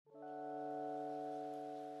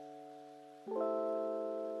Hey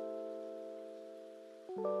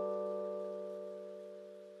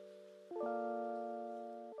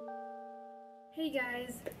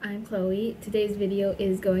guys, I'm Chloe. Today's video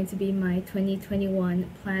is going to be my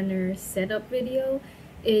 2021 planner setup video.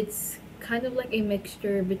 It's kind of like a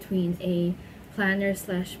mixture between a planner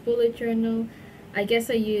slash bullet journal. I guess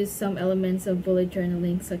I use some elements of bullet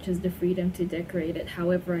journaling, such as the freedom to decorate it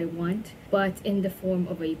however I want, but in the form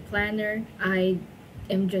of a planner. I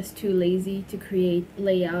am just too lazy to create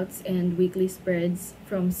layouts and weekly spreads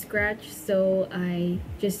from scratch, so I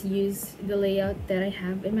just use the layout that I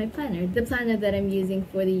have in my planner. The planner that I'm using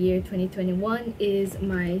for the year 2021 is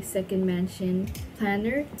my second mansion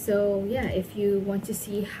planner. So yeah, if you want to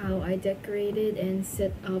see how I decorated and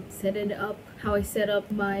set it up, how I set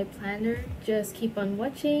up my planner, just keep on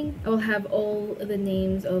watching. I will have all the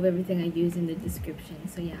names of everything I use in the description.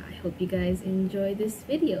 So yeah, I hope you guys enjoy this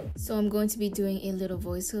video. So I'm going to be doing a little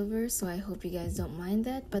voiceover, so I hope you guys don't mind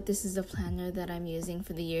that, but this is the planner that I'm using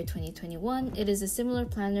for the year 2021. It is a similar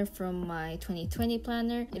planner from my 2020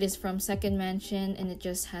 planner. It is from Second Mansion and it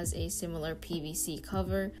just has a similar PVC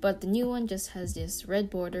cover, but the new one just has this red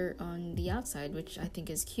border on the outside, which I think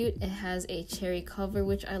is cute. It has a cherry cover,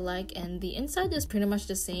 which I like, and the inside is pretty much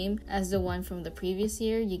the same as the one from the previous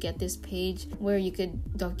year. You get this page where you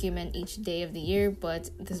could document each day of the year, but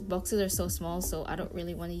these boxes are so small, so I don't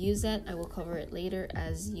really want to use that. I will cover it later,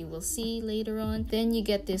 as you will see later on. Then you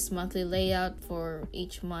get this monthly layout for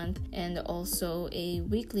each month and also a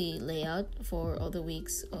weekly layout for all the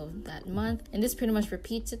weeks of that month, and this pretty much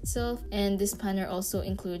repeats itself. And this planner also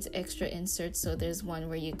includes extra inserts, so there's one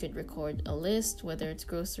where you could record a list, whether it's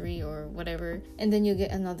grocery or whatever, and then you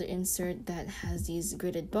get another insert that has these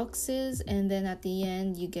gridded boxes, and then at the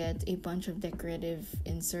end you get a bunch of decorative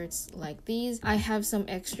inserts like these. I have some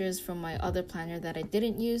extras from my other planner that I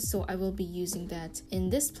didn't use, so I will be using that in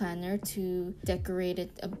this planner to decorate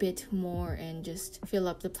it a bit more and just fill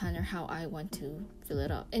up the planner how I want to fill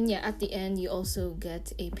it up. And yeah, at the end you also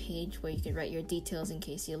get a page where you can write your details in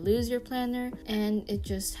case you lose your planner, and it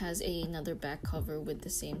just has another back cover with the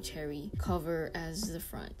same cherry cover as the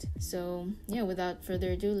front. So yeah, without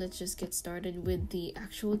further ado, let's just get started with the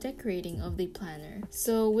actual decorating of the planner.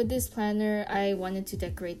 So with this planner, I wanted to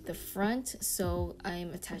decorate the front, so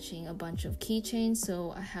I'm attaching a bunch of keychains.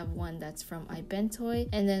 So I have one that's from iBentoy,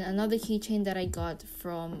 and then another keychain that I got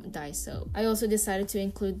from Daiso. I also decided to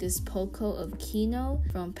include this polka of Kino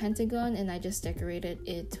from Pentagon, and I just decorated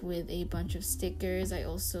it with a bunch of stickers. I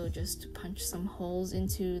also just punched some holes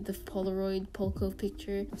into the Polaroid polka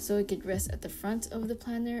picture so it could rest at the front of the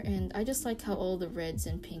planner, and I just like how all the reds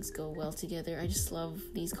and pinks go well together. I just love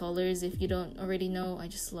these colors. If you don't already know, I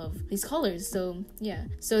just love these colors. So yeah,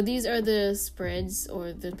 so these are the spreads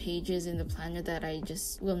or the pages in the planner that I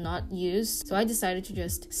just will not use, so I decided to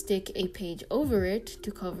just stick a page over it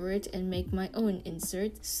to cover it and make my own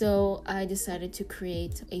insert. So I decided to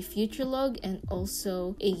create a future log and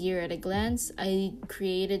also a year at a glance. I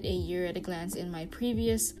created a year at a glance in my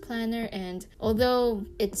previous planner, and although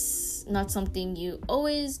it's not something you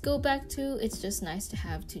always go back to, it's just nice to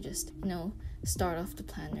have to just, you know, start off the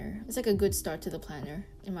planner. It's like a good start to the planner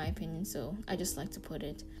in my opinion, so I just like to put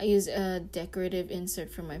it. I used a decorative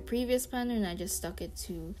insert from my previous planner and I just stuck it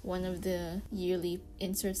to one of the yearly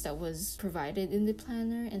inserts that was provided in the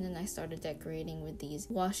planner, and then I started decorating with these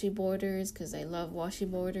washi borders because I love washi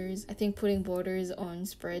borders. I think putting borders on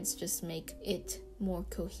spreads just make it more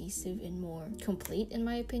cohesive and more complete in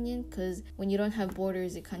my opinion, because when you don't have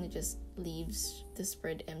borders it kind of just leaves the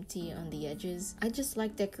spread empty on the edges. I just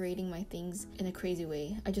like decorating my things in a crazy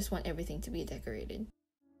way. I just want everything to be decorated.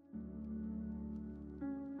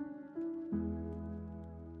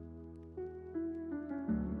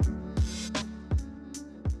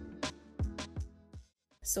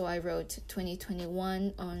 So I wrote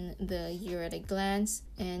 2021 on the year at a glance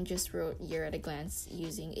and just wrote year at a glance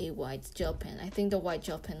using a white gel pen. I think the white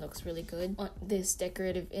gel pen looks really good on this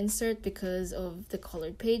decorative insert because of the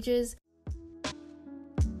colored pages.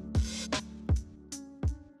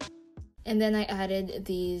 And then I added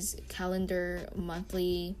these calendar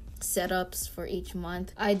monthly setups for each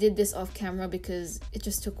month. I did this off camera because it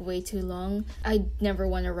just took way too long. I never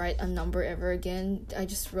want to write a number ever again. I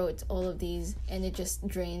just wrote all of these and it just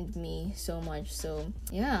drained me so much. So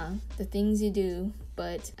yeah, the things you do.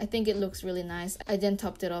 But I think it looks really nice. I then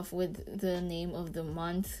topped it off with the name of the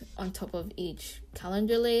month on top of each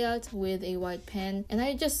calendar layout with a white pen, and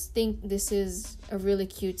I just think this is a really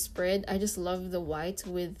cute spread. I just love the white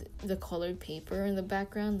with the colored paper in the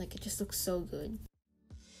background. Like, it just looks so good.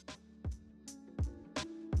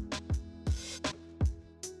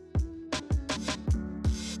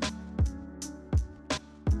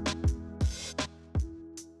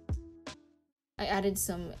 I added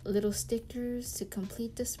some little stickers to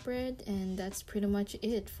complete the spread, and that's pretty much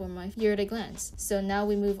it for my year at a glance. So now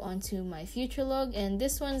we move on to my future log, and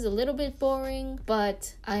this one's a little bit boring,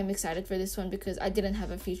 but I'm excited for this one because I didn't have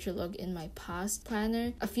a future log in my past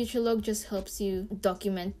planner. A future log just helps you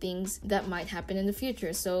document things that might happen in the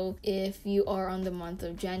future. So if you are on the month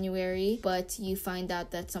of January, but you find out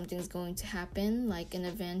that something's going to happen, like an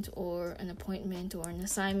event or an appointment or an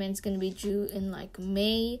assignment is going to be due in like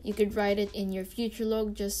May, you could write it in your future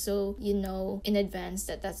log just so you know in advance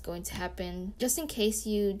that that's going to happen. Just in case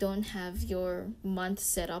you don't have your month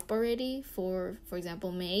set up already, for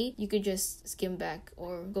example May, you could just skim back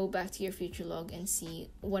or go back to your future log and see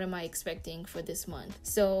what am I expecting for this month.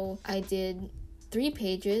 So I did 3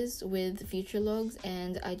 pages with future logs,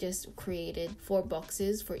 and I just created 4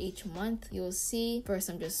 boxes for each month. You'll see first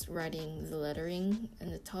I'm just writing the lettering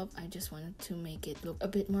in the top. I just wanted to make it look a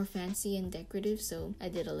bit more fancy and decorative, so I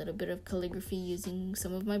did a little bit of calligraphy using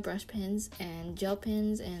some of my brush pens and gel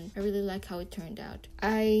pens, and I really like how it turned out.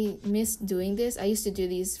 I missed doing this. I used to do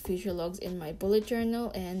these future logs in my bullet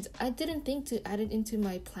journal, and I didn't think to add it into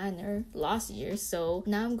my planner last year, so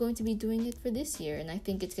now I'm going to be doing it for this year, and I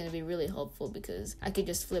think it's going to be really helpful because I could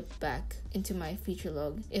just flip back into my future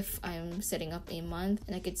log if I'm setting up a month,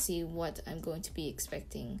 and I could see what I'm going to be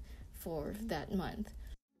expecting for that month.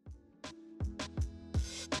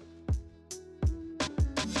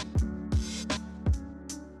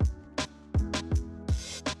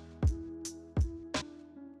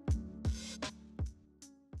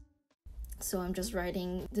 So I'm just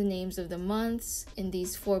writing the names of the months in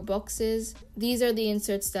these 4 boxes. These are the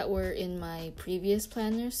inserts that were in my previous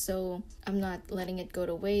planner, so I'm not letting it go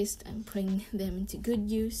to waste. I'm putting them into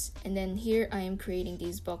good use. And then here I am creating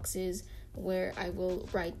these boxes where I will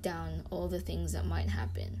write down all the things that might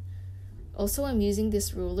happen. Also, I'm using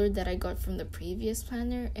this ruler that I got from the previous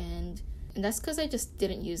planner, and that's because I just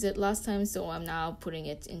didn't use it last time, so I'm now putting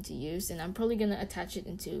it into use, and I'm probably gonna attach it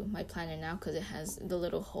into my planner now because it has the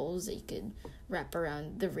little holes that you could wrap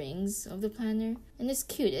around the rings of the planner, and it's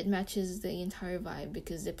cute. It matches the entire vibe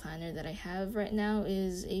because the planner that I have right now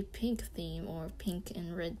is a pink theme, or pink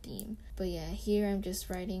and red theme. But yeah, here I'm just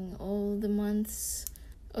writing all the months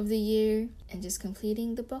of the year and just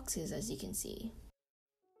completing the boxes, as you can see.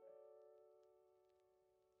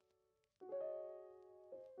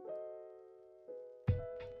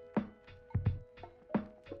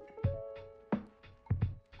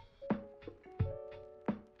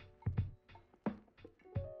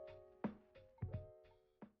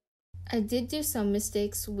 I did do some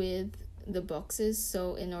mistakes with the boxes,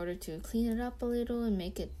 so in order to clean it up a little and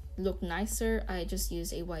make it look nicer, I just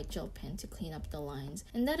used a white gel pen to clean up the lines.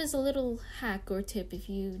 And that is a little hack or tip. If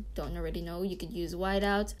you don't already know, you could use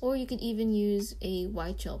whiteout, or you could even use a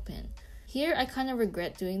white gel pen. Here, I kind of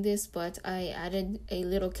regret doing this, but I added a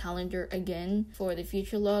little calendar again for the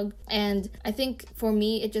future log. And I think for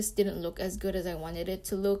me, it just didn't look as good as I wanted it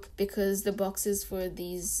to look because the boxes for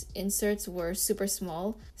these inserts were super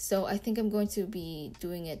small. So I think I'm going to be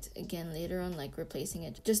doing it again later on, like replacing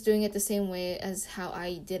it. Just doing it the same way as how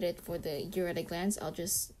I did it for the year at a glance. I'll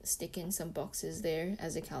just stick in some boxes there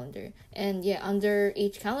as a calendar. And yeah, under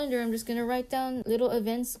each calendar, I'm just going to write down little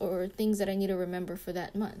events or things that I need to remember for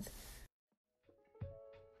that month.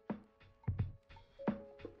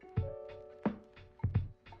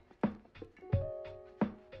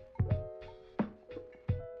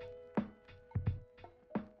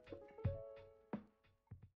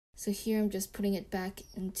 So here I'm just putting it back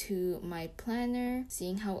into my planner,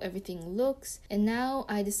 seeing how everything looks. And now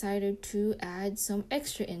I decided to add some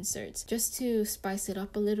extra inserts just to spice it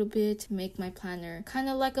up a little bit, make my planner kind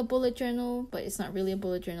of like a bullet journal, but it's not really a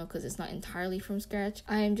bullet journal because it's not entirely from scratch.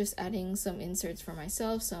 I am just adding some inserts for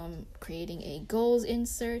myself. So I'm creating a goals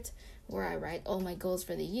insert where I write all my goals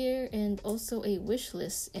for the year, and also a wish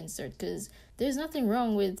list insert because there's nothing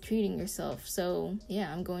wrong with treating yourself. So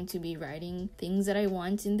yeah, I'm going to be writing things that I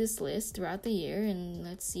want in this list throughout the year, and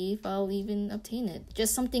let's see if I'll even obtain it.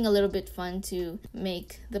 Just something a little bit fun to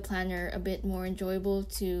make the planner a bit more enjoyable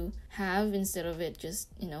to have instead of it just,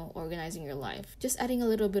 organizing your life. Just adding a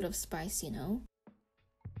little bit of spice,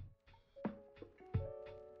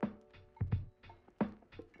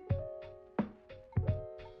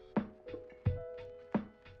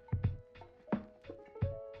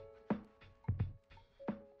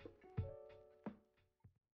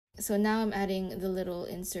 So So now I'm adding the little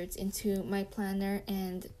inserts into my planner,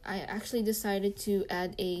 and I actually decided to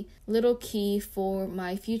add a little key for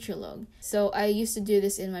my future log. So I used to do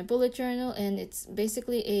this in my bullet journal, and it's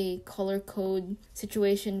basically a color code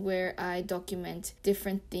situation where I document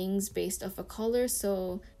different things based off a color.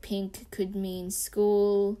 So pink could mean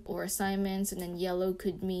school or assignments, and then yellow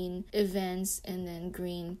could mean events, and then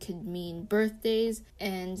green could mean birthdays.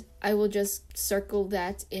 And I will just circle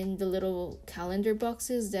that in the little calendar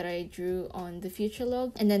boxes that I drew on the future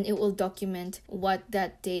log, and then it will document what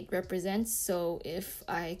that date represents. So if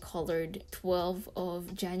I colored 12th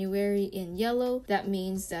of January in yellow, that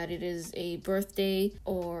means that it is a birthday.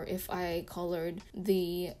 Or if I colored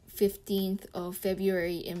the 15th of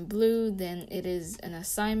February in blue, then it is an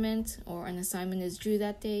assignment, or an assignment is due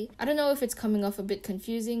that day. I don't know if it's coming off a bit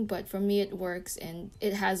confusing, but for me it works, and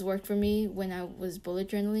it has worked for me when I was bullet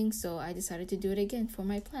journaling, so I decided to do it again for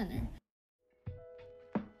my planner.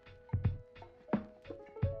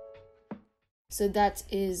 So that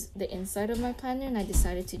is the inside of my planner, and I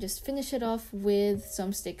decided to just finish it off with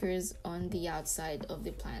some stickers on the outside of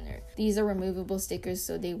the planner. These are removable stickers,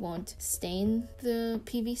 so they won't stain the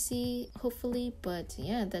PVC, hopefully, but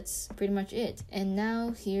yeah, that's pretty much it. And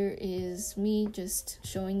now here is me just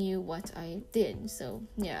showing you what I did. So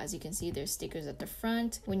yeah, as you can see, there's stickers at the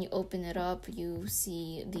front. When you open it up, you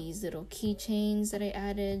see these little keychains that I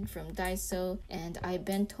added from Daiso and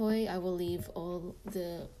𝐸♭. I will leave all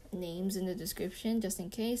the names in the description just in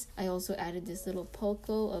case. I also added this little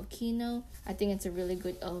poco of kino. I think it's a really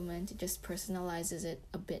good element. It just personalizes it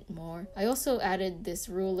a bit more. I also added this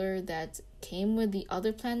ruler that came with the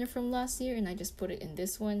other planner from last year, and I just put it in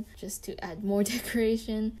this one just to add more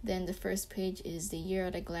decoration. Then the first page is the year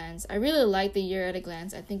at a glance. I really like the year at a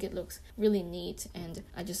glance. I think it looks really neat, and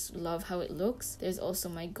I just love how it looks. There's also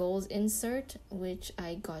my goals insert, which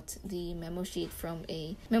I got the memo sheet from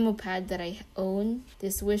a memo pad that I own.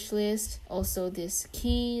 This wish list, also this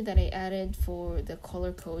key that I added for the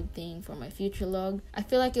color code thing for my future log. I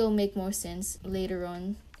feel like it will make more sense later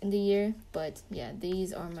on in the year, but yeah,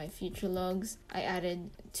 these are my future logs. I added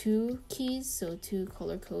 2 keys, so 2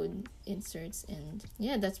 color code inserts, and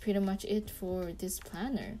yeah, that's pretty much it for this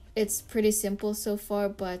planner. It's pretty simple so far,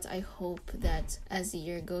 but I hope that as the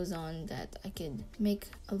year goes on that I could make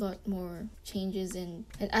a lot more changes and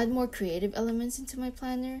add more creative elements into my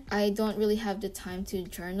planner. I don't really have the time to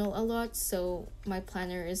journal a lot, so my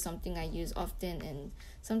planner is something I use often and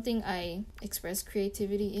something I express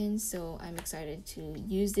creativity in, so I'm excited to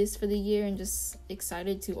use this for the year and just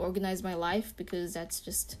excited to organize my life because that's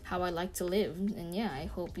just how I like to live. And yeah, I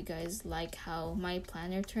hope you guys like how my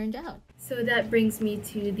planner turned out. So that brings me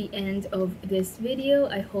to the end of this video.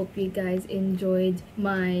 I hope you guys enjoyed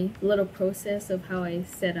my little process of how I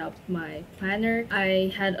set up my planner.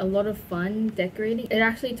 I had a lot of fun decorating. It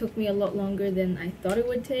actually took me a lot longer than I thought it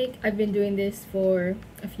would take. I've been doing this for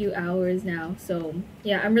a few hours now, so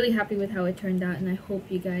yeah, I'm really happy with how it turned out, and I hope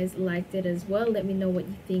you guys liked it as well. Let me know what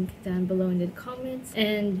you think down below in the comments.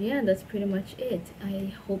 And yeah, that's pretty much it.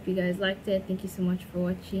 I hope you guys liked it. Thank you so much for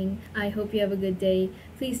watching. I hope you have a good day.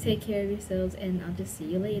 Please take care of yourselves, and I'll just see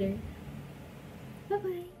you later. Bye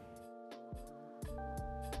bye.